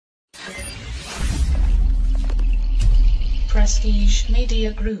Prestige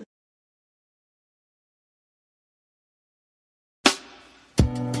Media Group.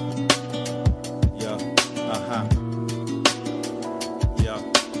 Yeah, yeah,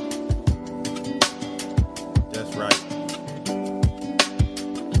 that's right.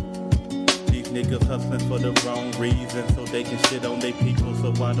 These niggas hustling for the wrong reason, so they can shit on they people,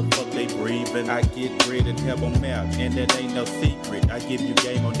 so why the fuck they breathing? I get bread and have them out, and that ain't no secret. I give you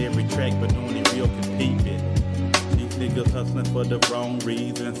game on every track, but only real can peep it. Niggas hustling for the wrong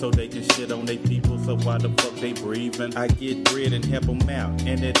reason, so they can shit on they people, so why the fuck they breathing? I get bread and help them out,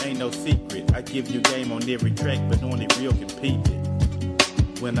 and it ain't no secret. I give you game on every track, but only real can peep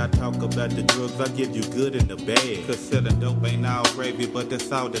it. When I talk about the drugs, I give you good and the bad. Cause selling dope ain't all gravy, but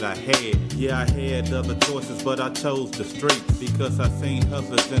that's all that I had. Yeah, I had other choices, but I chose the streets. Because I seen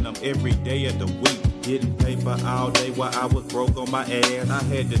hustlers in them every day of the week. Getting paper all day while I was broke on my ass. I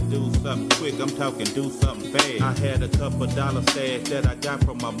had to do something quick, I'm talking do something fast. I had a couple dollar stash that I got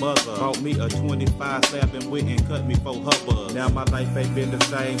from my mother. Bought me a 25 slab and went and cut me 4 hubbas. Now my life ain't been the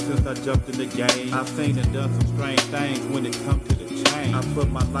same since I jumped in the game. I've seen and done some strange things when it come to the change. I put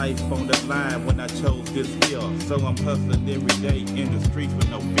my life on the line when I chose this hill. So I'm hustling every day in the streets with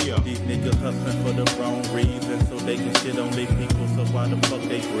no fear. These niggas hustling for the wrong reason, so they can shit on their people, so why the fuck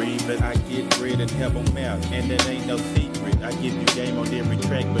they breathing? I get bread and help them out, and that ain't no secret. I give you game on every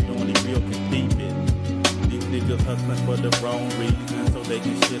track, but only real can peep it. These niggas hustling for the wrong reason, so they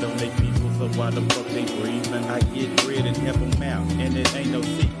can shit on their people, so why the fuck they breathing? I get bread and help them out, and it ain't no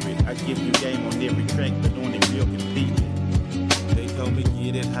secret. I give you game on every track, but only real can peep it. They told me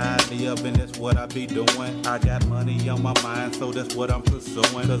get it high in the oven, that's what I be doing. I got money on my mind, so that's what I'm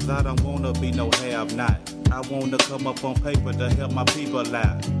pursuing. Cause I don't wanna be no have-not. I wanna come up on paper to help my people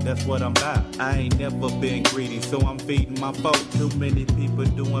out. That's what I'm about. I ain't never been greedy, so I'm feeding my folks. Too many people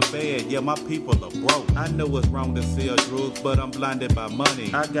doing bad, yeah, my people are broke. I know it's wrong to sell drugs, but I'm blinded by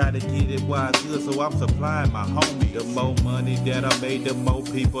money. I gotta get it while it's good, so I'm supplying my homies. The more money that I made, the more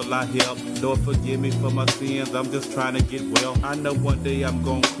people I help. Lord forgive me for my sins, I'm just trying to get well. I know one day I'm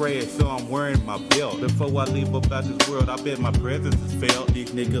gonna crash, so I'm wearing my belt. Before I leave about this world, I bet my presence is felt.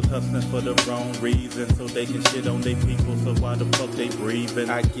 These niggas hustling for the wrong reason, so they can shit on they people, so why the fuck they breathing?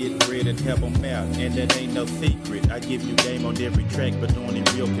 I get bread and help them out, and that ain't no secret. I give you game on every track, but only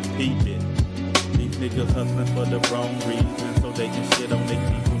real can peep it. These niggas hustling for the wrong reason, so they can shit on they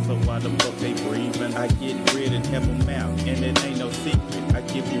people, so why the fuck they breathing? I get bread and help them out, and it ain't no secret. I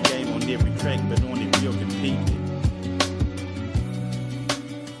give you game on every track, but only real can peep it.